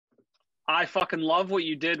I fucking love what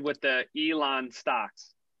you did with the Elon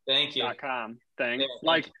Stocks. Thank you. .com thing. Yeah,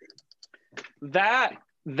 like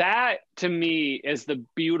that to me is the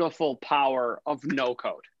beautiful power of no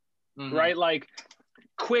code, right? Like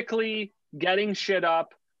quickly getting shit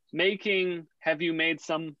up, have you made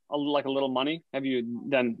a little money? Have you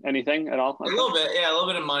done anything at all? A little bit, yeah, a little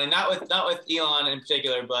bit of money. Not with Elon in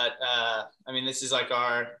particular, but I mean, this is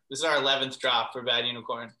our 11th drop for Bad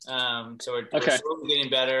Unicorn. So we're slowly getting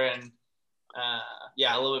better and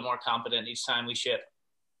a little bit more competent each time we ship.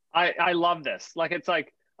 I love this. Like it's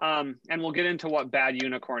like, and we'll get into what Bad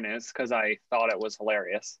Unicorn is because I thought it was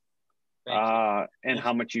hilarious. And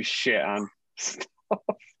how much you shit on stuff.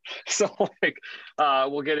 So like,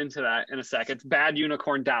 we'll get into that in a second. It's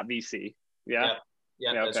badunicorn.vc. Yeah.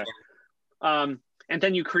 Okay. And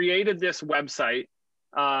then you created this website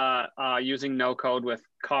using no code with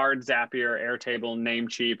Card, Zapier, Airtable,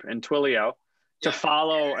 Namecheap, and Twilio to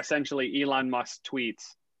follow essentially Elon Musk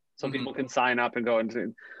tweets, so people can sign up and go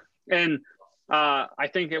into. And I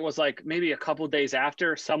think it was like maybe a couple of days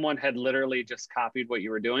after, someone had literally just copied what you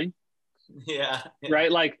were doing. Yeah.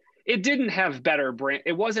 Right. Like it didn't have better brand.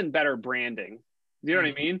 It wasn't better branding. You know what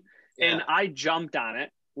I mean? Yeah. And I jumped on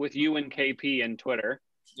it with you and KP and Twitter.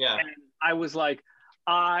 Yeah. And I was like,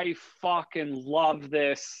 I fucking love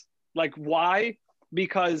this. Like, why?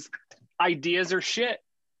 Because ideas are shit.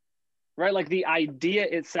 Right? Like the idea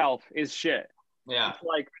itself is shit. Yeah.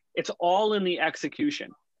 It's all in the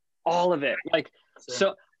execution. All of it. Like,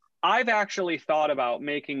 so I've actually thought about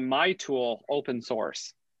making my tool open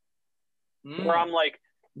source. Where I'm like,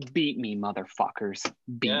 beat me, motherfuckers.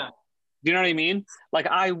 Beat me. You know what I mean? Like,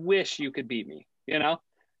 I wish you could beat me, you know?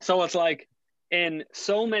 So it's like, and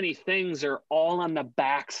so many things are all on the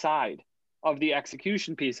backside of the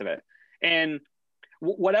execution piece of it. And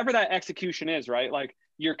whatever that execution is, right? Like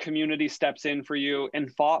your community steps in for you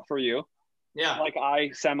and fought for you. Yeah. Like I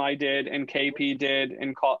semi did and KP did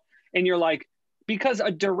and you're like, because a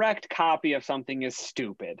direct copy of something is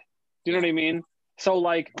stupid. Do you know what I mean? So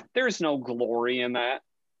like, there's no glory in that,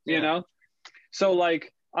 you know? So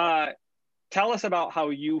like, tell us about how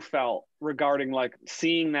you felt regarding like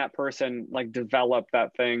seeing that person like develop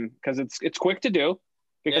that thing, because it's quick to do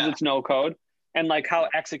because it's no code, and like how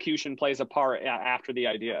execution plays a part after the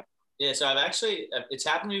idea. Yeah, so it's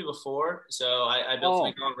happened to me before. So I built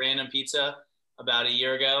something called Random Pizza about a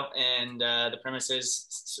year ago, and the premise is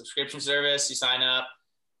subscription service. You sign up,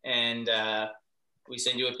 and we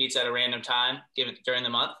send you a pizza at a random time, give it during the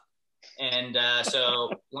month. And so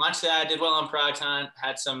launched that, did well on Product Hunt,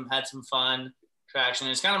 had some fun traction.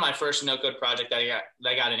 It's kind of my first no-code project that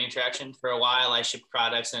I got any traction. For a while, I shipped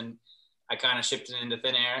products, and I kind of shipped it into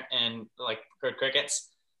thin air and like heard crickets.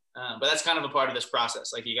 But that's kind of a part of this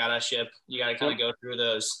process. Like you got to ship, you got to kind of go through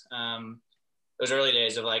those early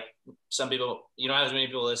days of like some people, you don't have as many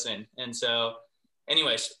people listening. And so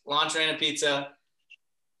anyways, launched Random Pizza.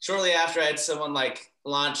 Shortly after, I had someone like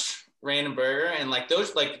launch Random Burger, and like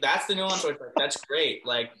those, like that's the nuance where it's like, that's great.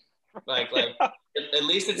 Like at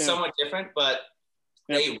least it's somewhat different, but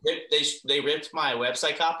they ripped my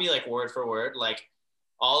website copy like word for word, like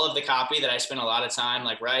all of the copy that I spent a lot of time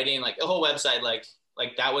like writing, like the whole website, like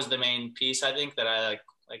that was the main piece I think that I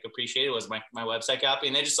like appreciated was my website copy,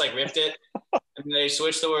 and they just like ripped it and they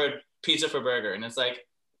switched the word pizza for burger, and it's like,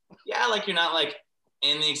 yeah, like you're not like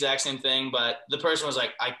in the exact same thing, but the person was like,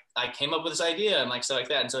 I came up with this idea and like stuff like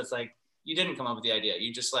that. And so it's like, you didn't come up with the idea.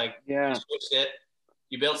 You just like, you switched it,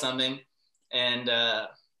 you built something. And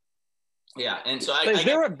and so is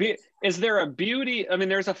there a beauty? I mean,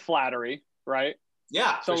 there's a flattery, right?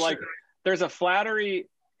 Yeah. So like there's a flattery,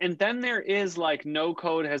 and then there is like no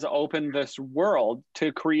code has opened this world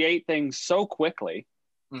to create things so quickly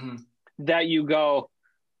that you go,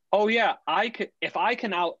 oh yeah, if I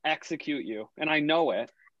can out execute you, and I know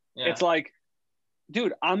it, it's like,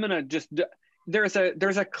 dude, I'm gonna just. There's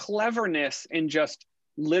a cleverness in just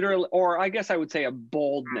literally, or I guess I would say a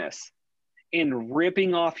boldness in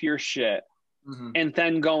ripping off your shit and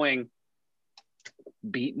then going,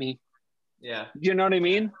 beat me. Yeah, you know what I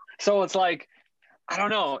mean? So it's like, I don't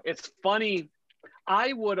know. It's funny.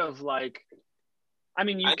 I would have like, I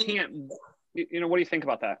mean, can't. You know, what do you think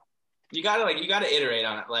about that? You gotta iterate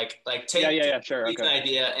on it. Like take sure, an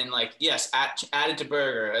idea and like add it to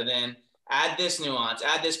burger, and then add this nuance,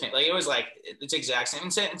 add this paint. Like it was like it's exact same.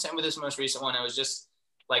 And same with this most recent one. It was just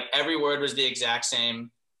like every word was the exact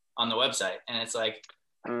same on the website, and it's like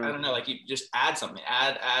I don't know, like you just add something,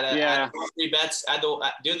 add Wall Street Bets, do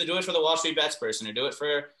it for the Wall Street Bets person, or do it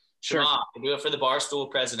for Shema, or do it for the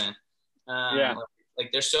Barstool president.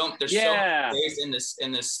 Like there's so many ways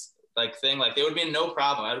in this like thing, like there would have been no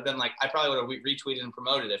problem. I would have been like, I probably would have retweeted and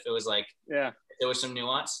promoted if it was like, if there was some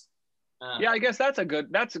nuance. Yeah, I guess that's a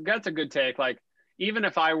good take. Like, even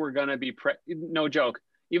if I were gonna be no joke,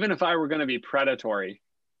 even if I were gonna be predatory,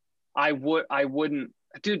 I wouldn't,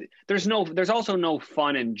 dude. There's also no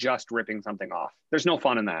fun in just ripping something off. There's no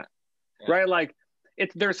fun in that, right? Like,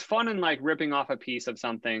 there's fun in like ripping off a piece of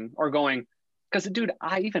something or going, because dude,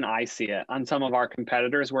 I see it on some of our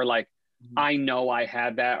competitors where like, I know I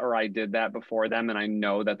had that or I did that before them, and I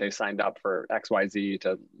know that they signed up for XYZ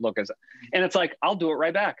to look as, and it's like, I'll do it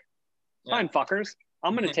right back. Fine, fuckers.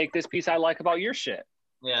 I'm gonna take this piece I like about your shit.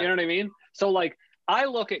 You know what I mean? So like, I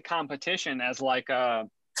look at competition as like a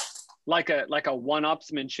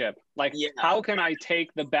one-upsmanship. Like, how can I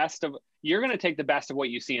take the best of? You're gonna take the best of what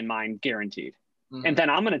you see in mine, guaranteed, and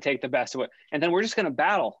then I'm gonna take the best of it, and then we're just gonna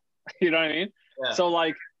battle. You know what I mean? So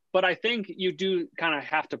like, but I think you do kind of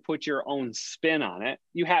have to put your own spin on it.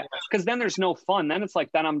 You have, because then there's no fun. Then it's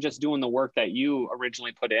like, then I'm just doing the work that you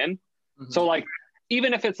originally put in. So like,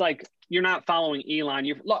 even if it's like you're not following Elon,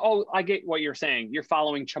 I get what you're saying. You're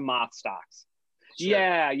following Chamath stocks.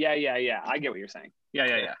 Yeah. I get what you're saying.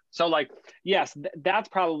 Yeah. So like, yes, that's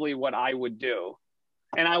probably what I would do.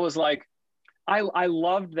 And I was like, I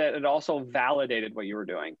loved that it also validated what you were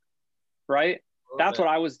doing, right? That's what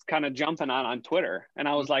I was kind of jumping on Twitter. And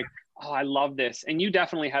I was like, oh, I love this. And you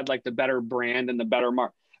definitely had like the better brand and the better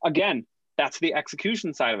mark. Again, that's the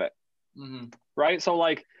execution side of it. Right? So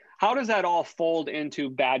like, how does that all fold into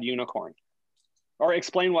Bad Unicorn? Or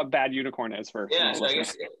explain what Bad Unicorn is first. Yeah, so I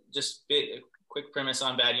guess just a quick premise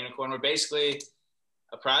on Bad Unicorn. We're basically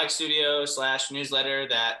a product studio / newsletter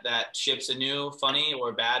that ships a new, funny,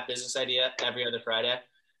 or bad business idea every other Friday.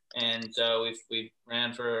 And so we've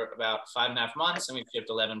ran for about 5.5 months, and we've shipped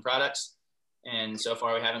 11 products. And so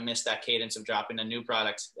far, we haven't missed that cadence of dropping a new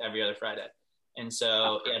product every other Friday. And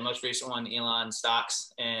so, most recent one, Elon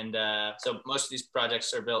stocks. And so most of these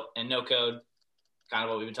projects are built in no code, kind of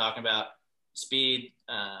what we've been talking about. Speed,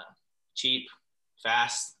 cheap,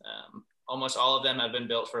 fast. Almost all of them have been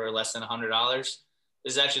built for less than $100.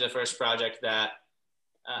 This is actually the first project that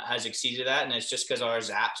has exceeded that. And it's just because our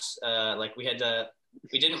zaps,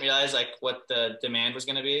 we didn't realize like what the demand was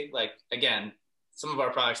going to be. Like, again, some of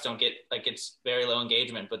our products don't get, like, it's very low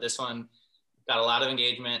engagement, but this one got a lot of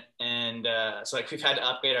engagement. And so like we've had to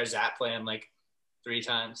upgrade our zap plan like 3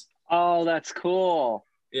 times. Oh, that's cool.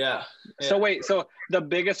 Yeah. So wait, so the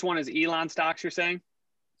biggest one is Elon stocks, you're saying?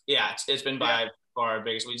 Yeah, it's been by far our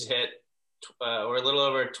biggest. We just hit, we're a little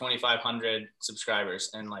over 2,500 subscribers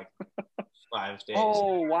in like 5 days.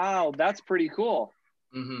 Oh, wow. That's pretty cool.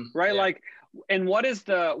 Right? Yeah. Like, and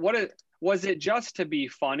was it just to be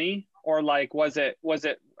funny, or like, was it,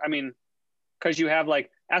 I mean, cause you have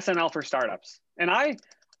like SNL for startups, and I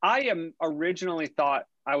am originally thought,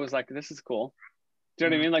 I was like, this is cool. Do you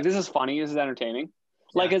know what I mean? Like, this is funny. This is entertaining.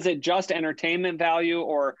 Like, is it just entertainment value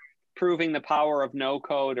or proving the power of no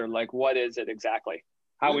code, or like, what is it exactly?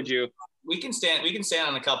 How would you? We can stand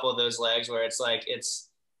on a couple of those legs where it's like, it's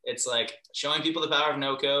like showing people the power of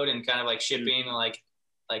no code and kind of like shipping, like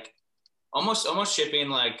almost shipping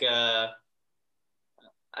like, a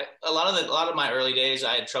lot of my early days,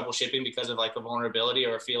 I had trouble shipping because of like a vulnerability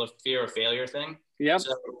or a fear of failure thing.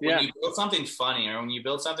 So when you build something funny, or when you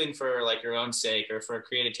build something for like your own sake or for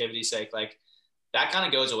creativity's sake, like that kind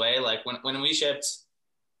of goes away. Like when we shipped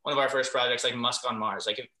one of our first projects, like Musk on Mars,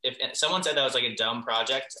 like if someone said that was like a dumb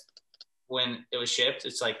project when it was shipped,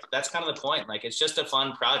 it's like, that's kind of the point. Like, it's just a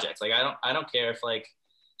fun project. Like, I don't care if like,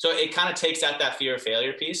 so it kind of takes out that fear of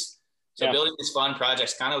failure piece. So building these fun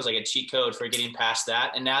projects kind of was like a cheat code for getting past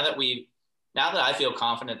that. And now that I feel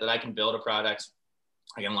confident that I can build a product,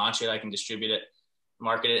 I can launch it, I can distribute it,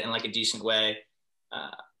 market it in like a decent way.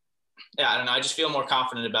 I don't know. I just feel more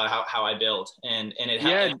confident about how I build, and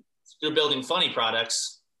through building funny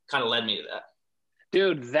products kind of led me to that.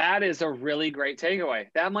 Dude, that is a really great takeaway.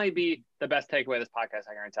 That might be the best takeaway of this podcast,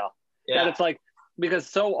 I can tell. That it's like, because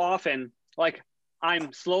so often, like,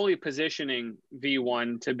 I'm slowly positioning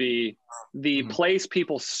V1 to be the place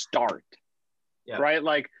people start, right?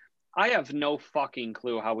 Like, I have no fucking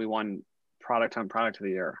clue how we won product of the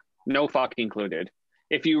year. No fucking clue, dude.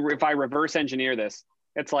 If I reverse engineer this,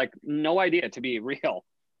 it's like, no idea, to be real.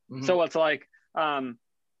 So it's like, and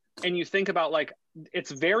you think about like,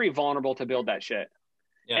 it's very vulnerable to build that shit.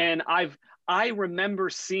 And I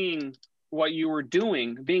remember seeing what you were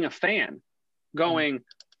doing, being a fan, going,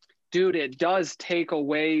 dude, it does take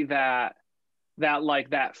away that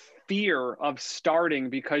fear of starting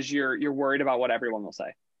because you're worried about what everyone will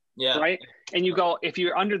say. Right. And you go, if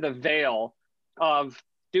you're under the veil of,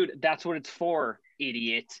 dude, that's what it's for,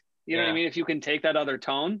 idiot. You know what I mean? If you can take that other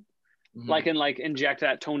tone, like, and like inject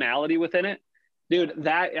that tonality within it, dude,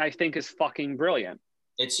 that I think is fucking brilliant.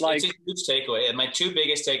 It's a huge takeaway. And my two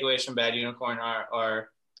biggest takeaways from Bad Unicorn are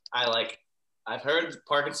I've heard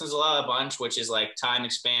Parkinson's Law a bunch, which is like time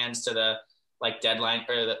expands to the like deadline,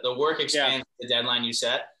 or the work expands to the deadline you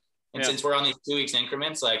set. And since we're on these 2 weeks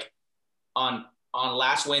increments, like on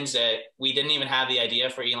last Wednesday, we didn't even have the idea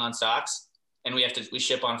for Elon stocks, and we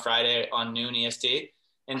ship on Friday on noon EST.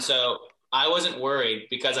 And so I wasn't worried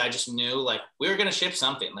because I just knew like we were going to ship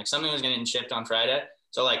something, like something was going to get shipped on Friday.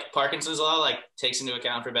 So like Parkinson's Law like takes into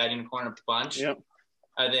account for Bad Unicorn a bunch. Yep.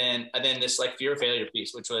 And then this like fear of failure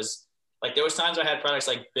piece, which was like, there was times I had products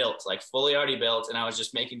like built, like fully already built, and I was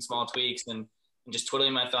just making small tweaks and just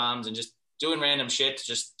twiddling my thumbs and just doing random shit to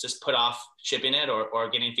just put off shipping it or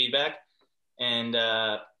getting feedback. And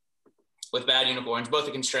with Bad Unicorns, both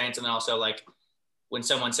the constraints and then also like when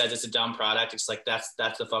someone says it's a dumb product, it's like that's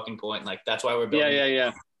the fucking point. Like that's why we're building.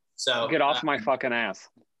 Yeah. So get off my fucking ass.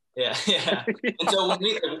 Yeah. And so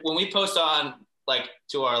when we post on like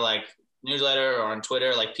to our like newsletter or on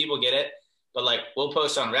Twitter, like people get it, but like we'll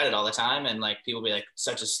post on Reddit all the time, and like people be like,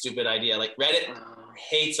 such a stupid idea. Like Reddit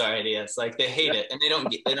hates our ideas, like they hate it, and they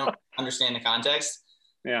don't understand the context.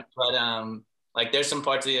 Yeah. But like there's some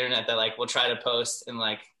parts of the internet that like we'll try to post, and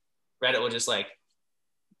like Reddit will just like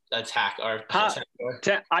attack our.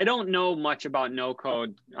 I don't know much about no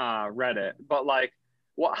code Reddit, but like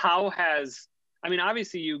I mean,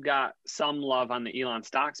 obviously you got some love on the Elon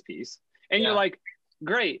stocks piece, and you're like,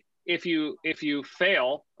 great. If you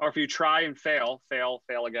fail, or if you try and fail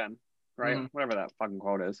again, right? Mm-hmm. Whatever that fucking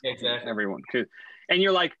quote is. Exactly. Everyone could. And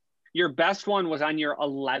you're like, your best one was on your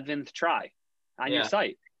 11th try on your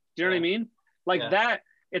site. Do you know what I mean? Like that,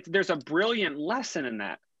 there's a brilliant lesson in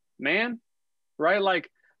that, man. Right? Like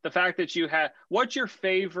the fact that you had, what's your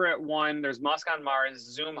favorite one? There's Musk on Mars,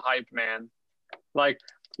 Zoom Hype Man. Like,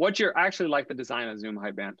 I actually like the design of Zoom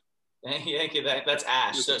Hype Band. That's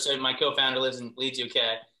Ash. So my co-founder lives in Leeds,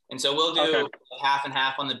 UK. And so we'll do half and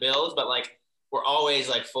half on the builds, but like we're always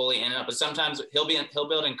like fully in and out. But sometimes he'll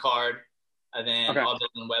build in Card, and then I'll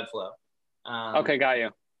build in Webflow. Okay, got you.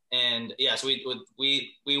 And yeah, so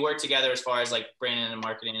we work together as far as like branding and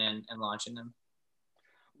marketing and launching them.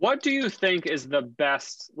 What do you think is the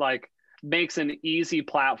best, like makes an easy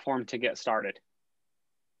platform to get started?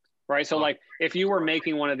 Right. So like if you were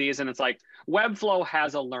making one of these and it's like Webflow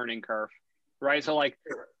has a learning curve, right? So like,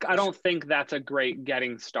 I don't think that's a great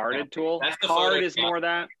getting started tool. Card is more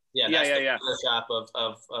that. Yeah. Photoshop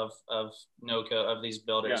of no code of these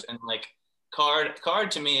builders. And like card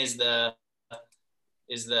to me is the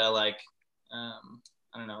like, I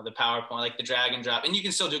don't know, the PowerPoint, like the drag and drop, and you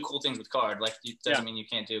can still do cool things with Card. Like it doesn't mean you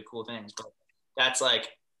can't do cool things, but that's like,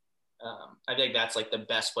 I think that's like the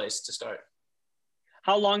best place to start.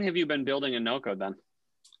 How long have you been building in no code then?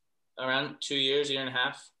 Around 2 years, year and a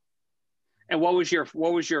half. And what was your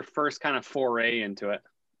first kind of foray into it?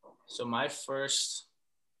 So my first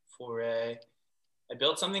foray, I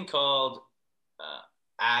built something called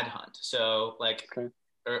Ad Hunt. So like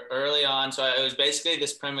early on, so it was basically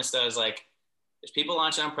this premise that was like, there's people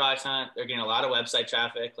launching on Product Hunt. They're getting a lot of website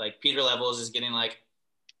traffic. Like Peter Levels is getting like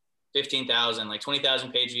 15,000, like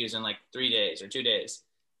 20,000 page views in like 3 days or 2 days.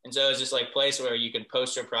 And so it's just like place where you could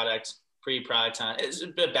post your product pre-Product Hunt. It's a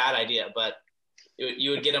bit of a bad idea, but you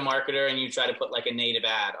would get a marketer and you try to put like a native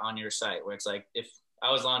ad on your site where it's like, if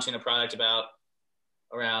I was launching a product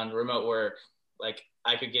around remote work, like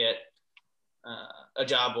I could get a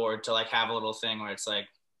job board to like have a little thing where it's like,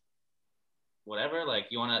 whatever, like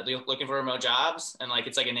you want to looking for remote jobs, and like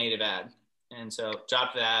it's like a native ad. And so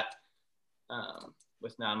dropped that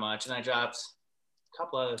with not much, and I dropped a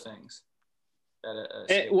couple other things.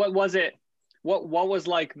 What was it? What was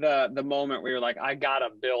like the moment where you're like, I gotta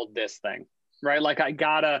build this thing, right? Like I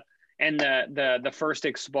gotta, and the first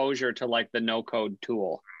exposure to like the no code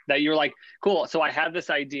tool that you're like, cool. So I have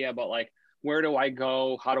this idea, but like, where do I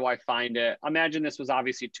go? How do I find it? Imagine this was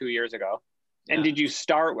obviously 2 years ago. And did you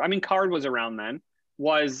start? I mean, Card was around then.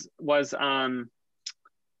 Was Webflow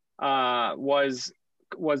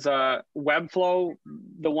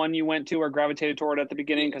the one you went to or gravitated toward at the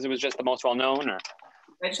beginning because it was just the most well known? Or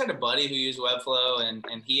I just had a buddy who used Webflow, and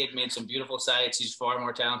he had made some beautiful sites. He's far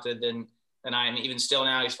more talented than I am. Even still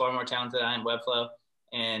now, he's far more talented than I am, Webflow.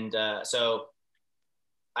 And so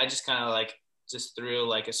I just kind of like just through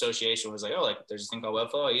like association was like, oh, like there's this thing called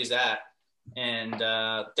Webflow. I use that. And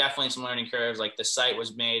definitely some learning curves. Like the site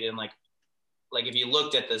was made in like if you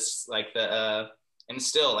looked at this, like and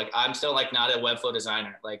still like, I'm still like not a Webflow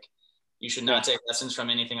designer. Like you should not take lessons from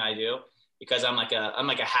anything I do, because I'm like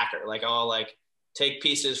a hacker. Like I'll like take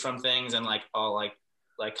pieces from things and like I'll like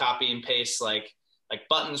copy and paste like like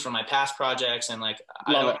buttons from my past projects, and like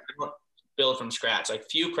I Love don't, it. I don't build from scratch. Like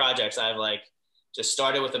few projects I've like just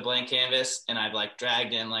started with a blank canvas and I've like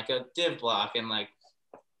dragged in like a div block and like,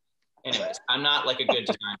 anyways, I'm not like a good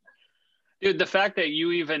designer. Dude, the fact that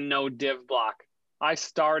you even know div block, I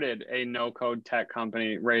started a no code tech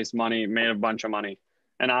company, raised money, made a bunch of money,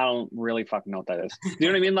 and I don't really fucking know what that is. You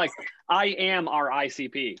know what I mean? Like, I am our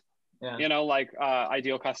ICP, Yeah. you know, like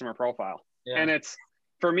ideal customer profile. Yeah. And it's,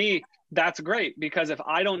 for me, that's great, because if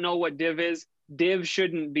I don't know what div is, div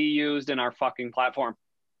shouldn't be used in our fucking platform.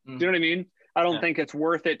 Do you know what I mean? I don't think it's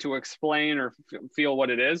worth it to explain or feel what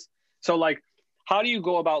it is. So like, how do you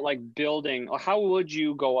go about like building, or how would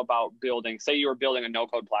you go about building, say you were building a no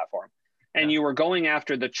code platform and you were going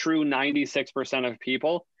after the true 96% of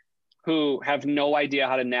people who have no idea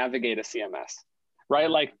how to navigate a CMS, right?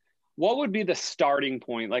 Like, what would be the starting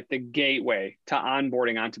point, like the gateway to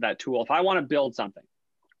onboarding onto that tool? If I want to build something,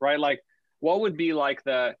 right? Like, what would be like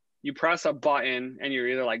you press a button and you're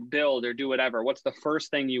either like build or do whatever. What's the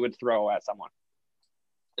first thing you would throw at someone?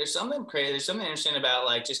 There's something crazy. There's something interesting about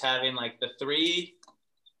like just having like the three,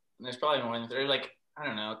 and there's probably more than three, like, I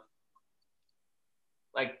don't know,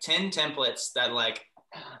 like 10 templates that like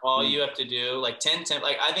all you have to do, like 10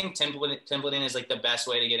 like I think templating is like the best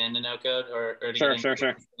way to get into no code or to get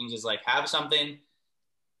into things, is like have something,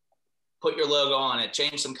 put your logo on it,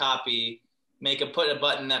 change some copy, put a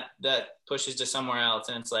button that pushes to somewhere else.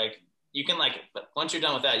 And it's like, you can like, once you're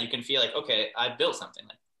done with that, you can feel like, okay, I built something.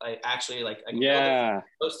 Like I actually like, I can build it,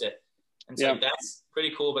 post it. And so like, that's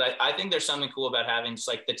pretty cool. But I think there's something cool about having just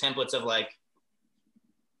like the templates of like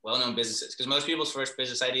well-known businesses. Cause most people's first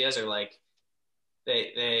business ideas are like,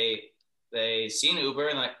 they seen Uber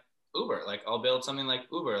and like, Uber, like I'll build something like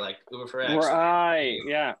Uber for X. Right.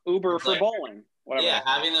 Yeah. Uber for like, bowling. Whatever. Yeah.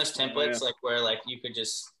 Having those templates, like where like you could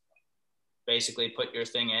just basically put your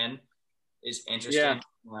thing in is interesting.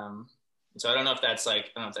 So I don't know if that's like,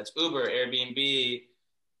 I don't know if that's Uber, Airbnb,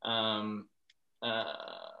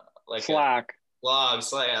 like Slack, blog,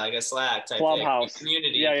 like a Slack type Clubhouse, thing.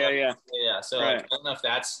 Community. Yeah. So like, I don't know if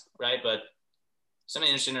that's right, but something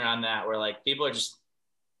interesting around that, where like people are just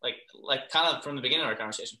like kind of from the beginning of our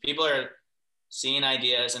conversation, people are seeing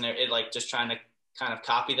ideas and they're like just trying to kind of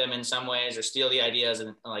copy them in some ways or steal the ideas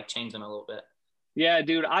and like change them a little bit. Yeah,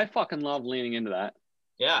 dude, I fucking love leaning into that.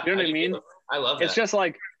 Yeah, you know what I mean? I love that. It's just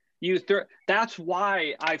like that's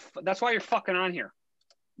why you're fucking on here.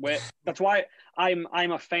 That's why I'm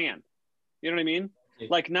a fan. You know what I mean?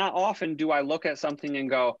 Like, not often do I look at something and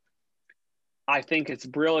go, I think it's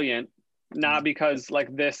brilliant, not because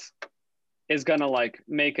like this is gonna like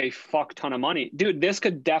make a fuck ton of money. Dude, this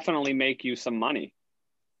could definitely make you some money.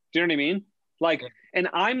 Do you know what I mean? Like, and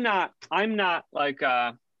I'm not like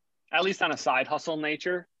at least on a side hustle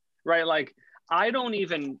nature, right? Like, I don't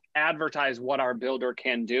even advertise what our builder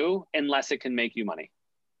can do unless it can make you money,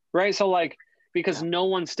 right? So like, because no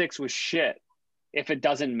one sticks with shit if it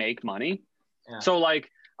doesn't make money. Yeah. So like,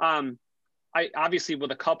 I obviously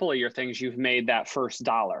with a couple of your things, you've made that first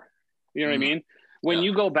dollar. You know what I mean? When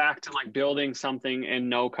you go back to like building something in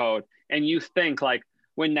no code and you think like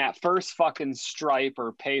when that first fucking Stripe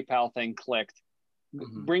or PayPal thing clicked,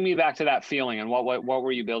 bring me back to that feeling. And what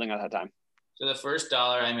were you building at that time? So the first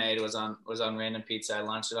dollar I made was on Random Pizza. I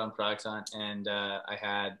launched it on Product Hunt, and I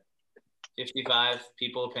had 55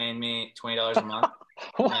 people paying me $20 a month.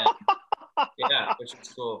 And, yeah, which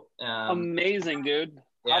was cool. Amazing, dude.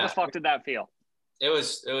 Yeah. How the fuck did that feel? It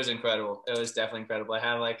was incredible. It was definitely incredible.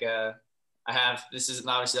 This is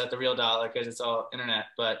obviously not the real dollar because it's all internet,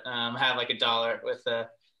 but I have like a dollar with a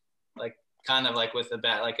like kind of like with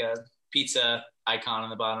like a pizza icon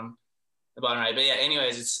on the bottom right. But yeah,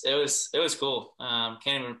 anyways, it was cool.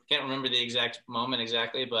 Can't remember the exact moment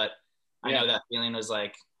exactly, but I know that feeling was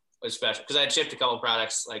special because I had shipped a couple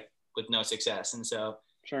products like with no success, and so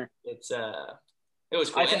it was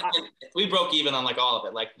cool. And we broke even on like all of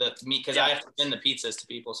it, like the meat, because I have to send the pizzas to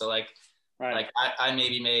people. So like, like I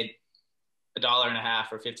maybe made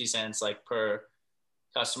 $1.50 or 50 cents like per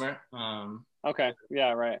customer. Okay.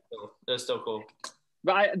 Yeah. Right. It was still cool.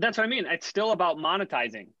 But that's what I mean. It's still about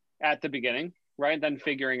monetizing at the beginning, right? Then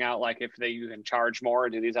figuring out like if you can charge more or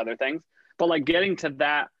do these other things. But like getting to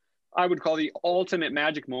that, I would call the ultimate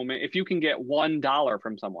magic moment. If you can get $1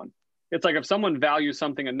 from someone, it's like if someone values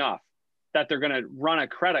something enough that they're going to run a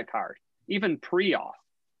credit card, even pre-off.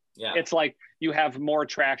 Yeah. It's like you have more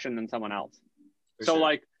traction than someone else. So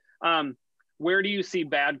like, where do you see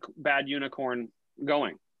Bad Unicorn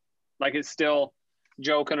going? Like, it's still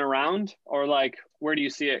joking around, or like, where do you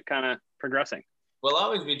see it kind of progressing? We'll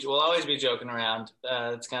always be joking around.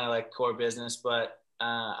 It's kind of like core business, but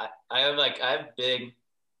I have big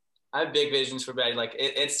I have big visions for Bad. Like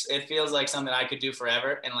it feels like something I could do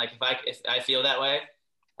forever. And like if I feel that way,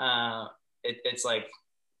 it's like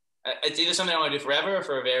it's either something I want to do forever or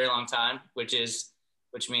for a very long time, which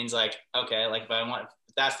means like, okay, like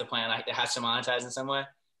if that's the plan, it has to monetize in some way.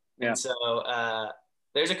 Yeah. And so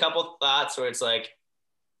there's a couple thoughts where it's like,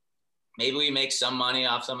 maybe we make some money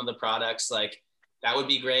off some of the products. Like that would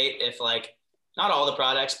be great if like, not all the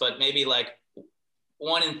products, but maybe like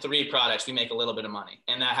 1 in 3 products, we make a little bit of money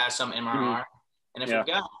and that has some MRR. Mm-hmm. And if we've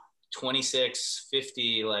got 26,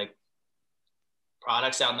 50, like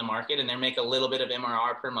products out in the market and they make a little bit of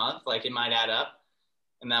MRR per month, like it might add up,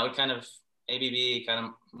 and that would kind of maybe be kind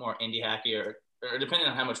of more indie hacky or depending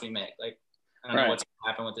on how much we make. Like I don't know what's going to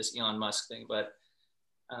happen with this Elon Musk thing, but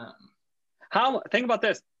think about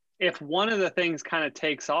this: if one of the things kind of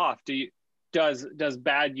takes off, does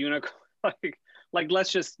Bad Unicorn like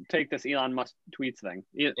let's just take this Elon Musk tweets thing.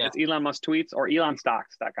 It's Elon Musk tweets or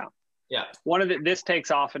elonstocks.com. Yeah. This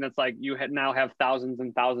takes off and it's like you now have thousands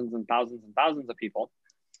and thousands and thousands and thousands of people.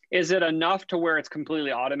 Is it enough to where it's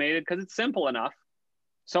completely automated? Because it's simple enough.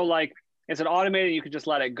 So like, is it automated? You could just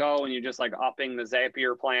let it go and you're just like upping the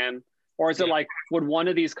Zapier plan? Or is it like, would one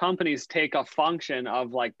of these companies take a function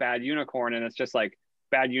of like Bad Unicorn and it's just like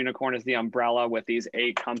Bad Unicorn is the umbrella with these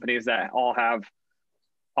 8 companies that all have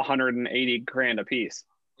 180 grand a piece?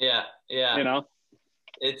 Yeah. You know?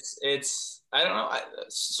 It's I don't know.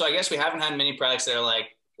 So I guess we haven't had many products that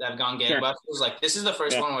have gone gangbusters. Sure. Like this is the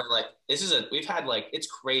first one where like we've had like, it's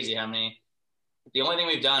crazy how many. The only thing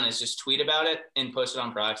we've done is just tweet about it and post it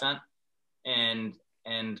on Product Hunt, and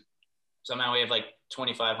somehow we have like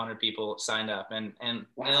 2,500 people signed up. And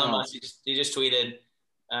Elon Musk, he just tweeted.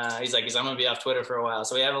 He's like, I'm gonna be off Twitter for a while,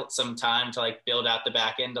 so we have some time to like build out the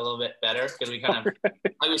back end a little bit better because we kind of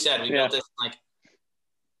like we said we built this in like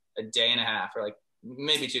a day and a half or like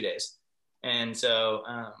maybe 2 days. And so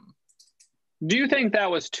do you think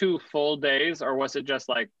that was 2 full days or was it just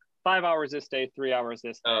like 5 hours this day, 3 hours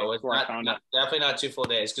this day? Oh, it's definitely not 2 full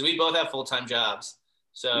days because we both have full-time jobs.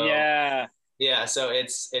 So so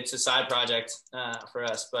it's a side project for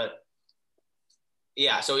us. But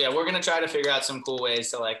we're gonna try to figure out some cool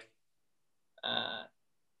ways to like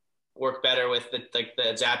work better with the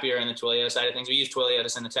Zapier and the Twilio side of things. We use Twilio to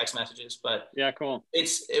send the text messages, but cool.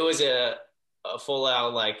 It was a full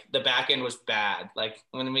out, like the back end was bad. Like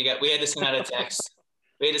when we had to send out a text,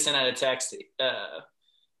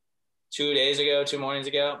 2 mornings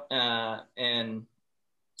ago. And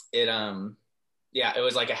it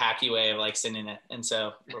was like a hacky way of like sending it. And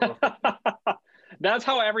so that's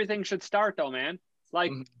how everything should start though, man.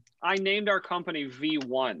 Like I named our company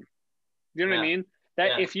V1. You know what I mean?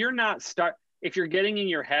 That if you're not if you're getting in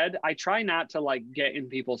your head, I try not to like get in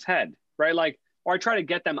people's head, right? Like, or I try to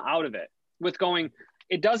get them out of it with going,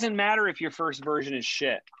 it doesn't matter if your first version is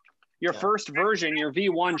shit. Your first version, your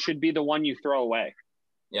V1 should be the one you throw away.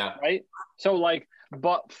 Yeah. Right. So like,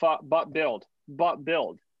 but build,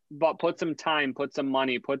 but put some time, put some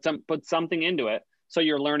money, put something into it. So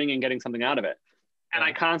you're learning and getting something out of it. And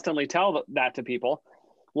I constantly tell that to people.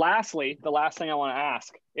 Lastly, the last thing I want to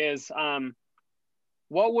ask is,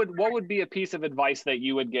 what would be a piece of advice that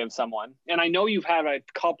you would give someone? And I know you've had a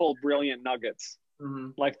couple brilliant nuggets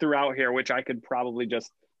like throughout here, which I could probably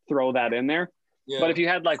just throw that in there. Yeah. But if you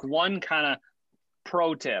had like one kind of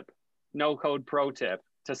pro tip, no code pro tip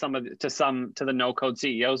to the no code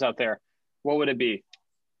CEOs out there, what would it be?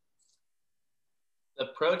 The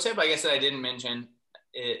pro tip, I guess, that I didn't mention,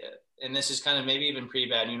 and this is kind of maybe even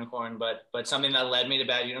pre-Bad Unicorn, but something that led me to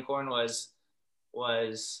Bad Unicorn was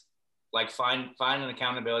like find an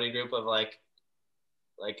accountability group of like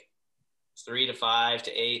 3 to 5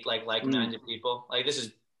 to 8 like-minded people. Like this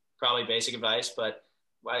is probably basic advice, but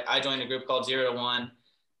I joined a group called 0 to 1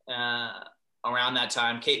 around that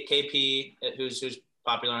time. KP, who's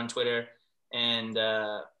popular on Twitter, and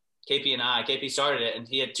KP started it, and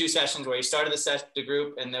he had 2 sessions where he started the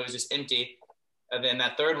group and there was just empty. And then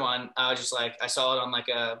that third one, I was just like, I saw it on like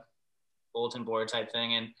a bulletin board type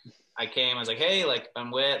thing, and I was like, hey, like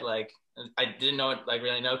I'm Whit, like I didn't know what like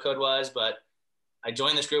really no code was, but I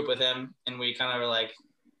joined this group with him, and we kind of were like,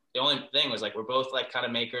 the only thing was like we're both like kind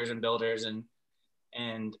of makers and builders, and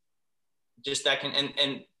just that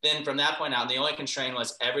and then from that point out, the only constraint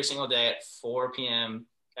was every single day at 4 p.m.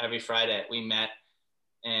 every Friday we met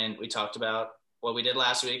and we talked about what we did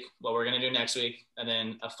last week, what we're going to do next week, and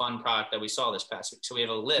then a fun product that we saw this past week. So we have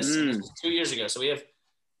a list. This was 2 years ago. So we have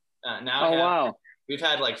we've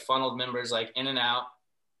had like funneled members like in and out,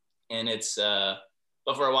 and it's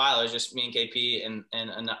but for a while it was just me and KP and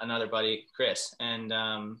another buddy, Chris, and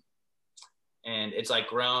it's like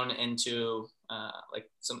grown into like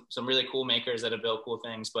some really cool makers that have built cool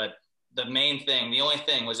things. But the only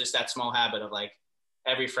thing was just that small habit of like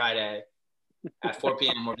every Friday at 4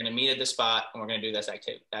 p.m. we're going to meet at the spot and we're going to do this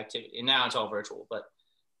activity. And now it's all virtual, but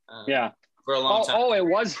for a long time. Oh, it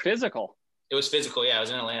was physical. It was physical. Yeah, I was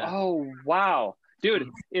in Atlanta. Oh, wow. Dude,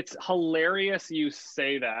 it's hilarious you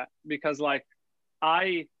say that because like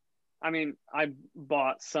I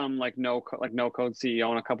bought some like no code CEO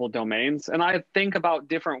and a couple of domains, and I think about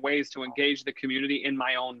different ways to engage the community in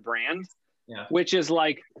my own brand, which is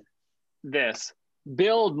like this: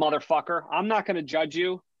 build, motherfucker. I'm not going to judge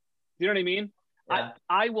you. You know what I mean? Yeah.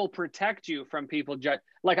 I will protect you from people judge.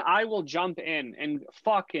 Like I will jump in and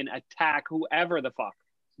fucking attack whoever the fuck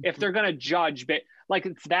if they're going to judge. But like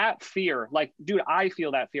it's that fear. Like, dude, I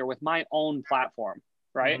feel that fear with my own platform,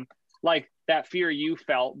 right? Mm-hmm. Like that fear you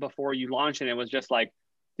felt before you launched it. It was just like,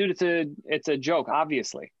 dude, it's a joke,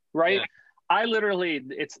 obviously, right? Yeah. I literally,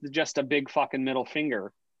 it's just a big fucking middle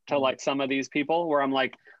finger to like some of these people where I'm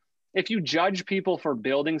like, if you judge people for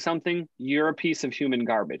building something, you're a piece of human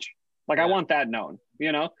garbage. Like I want that known,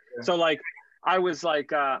 you know? Yeah. So like, I was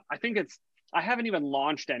like, I haven't even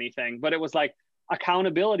launched anything, but it was like,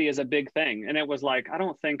 accountability is a big thing. And it was like, I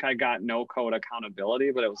don't think I got no code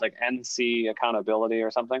accountability, but it was like NC accountability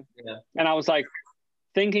or something. Yeah. And I was like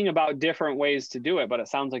thinking about different ways to do it, but it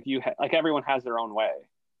sounds like like everyone has their own way.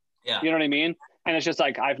 Yeah. You know what I mean? And it's just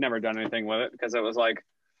like, I've never done anything with it because it was like,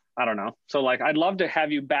 I don't know. So like, I'd love to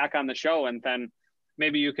have you back on the show and then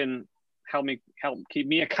maybe you can help keep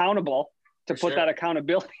me accountable to put that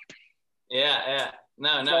accountability. Yeah.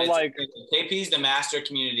 No. So like KP's the master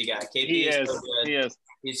community guy. KP is so good. He is.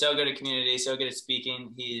 He's so good at community, so good at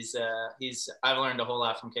speaking. I've learned a whole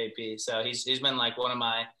lot from KP. So he's been like one of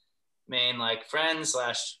my main like friends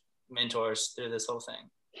 / mentors through this whole thing.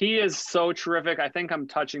 He is so terrific. I think I'm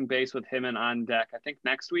touching base with him and On Deck. I think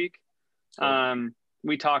next week. Cool.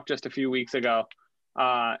 We talked just a few weeks ago.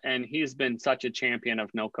 And he's been such a champion of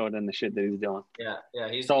no code and the shit that he's doing. Yeah.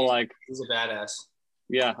 He's a badass.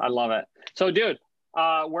 Yeah, I love it. So dude,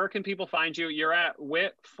 where can people find you? You're at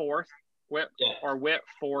Whit4th or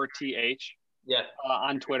Whit4th. Yeah.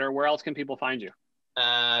 On Twitter. Where else can people find you?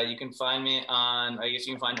 You can find me you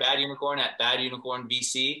can find Bad Unicorn at Bad Unicorn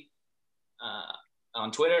VC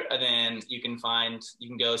on Twitter. And then you can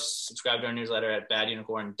go subscribe to our newsletter at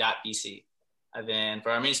badunicorn.vc. And then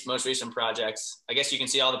for our most recent projects, I guess you can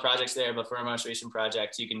see all the projects there, but for our most recent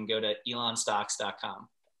projects, you can go to elonstocks.com.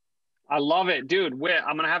 I love it, dude. Whit,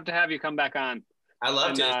 I'm going to have you come back on. I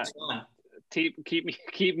love to.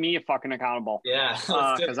 Keep me fucking accountable. Yeah.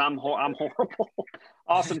 Because I'm horrible.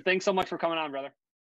 Awesome. Thanks so much for coming on, brother.